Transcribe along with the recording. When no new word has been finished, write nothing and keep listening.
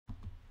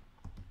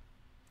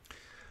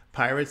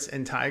Pirates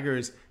and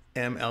Tigers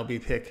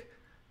MLB pick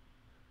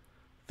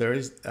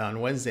Thursday on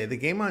Wednesday. The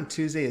game on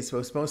Tuesday is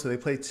postponed, so they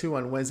play 2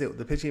 on Wednesday.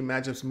 The pitching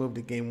matchups moved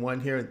to game 1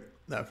 here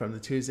from the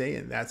Tuesday,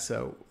 and that's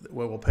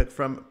where we'll pick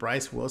from.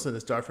 Bryce Wilson to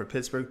start for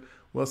Pittsburgh.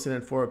 Wilson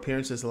in 4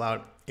 appearances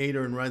allowed 8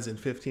 earned runs in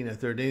 15 and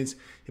third innings.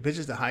 He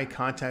pitches to high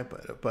contact,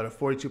 but a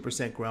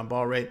 42% ground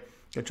ball rate.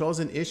 Controls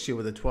an issue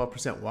with a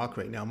 12% walk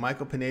rate. Now,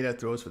 Michael Pineda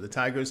throws for the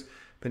Tigers.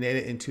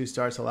 Pineda in 2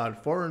 starts allowed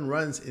 4 earned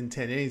runs in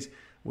 10 innings.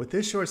 With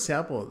this short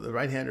sample, the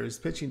right-hander is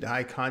pitching to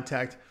high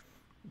contact,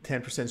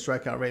 10%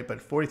 strikeout rate, but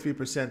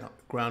 43%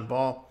 ground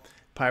ball.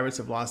 Pirates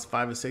have lost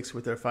 5 of 6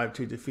 with their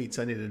 5-2 defeat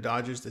Sunday to the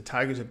Dodgers. The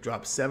Tigers have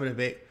dropped 7 of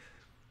 8.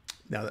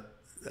 Now,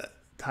 the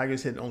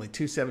Tigers hit only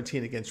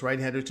 .217 against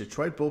right-handers.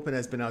 Detroit bullpen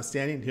has been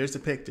outstanding. Here's the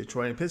pick: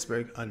 Detroit and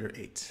Pittsburgh under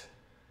 8.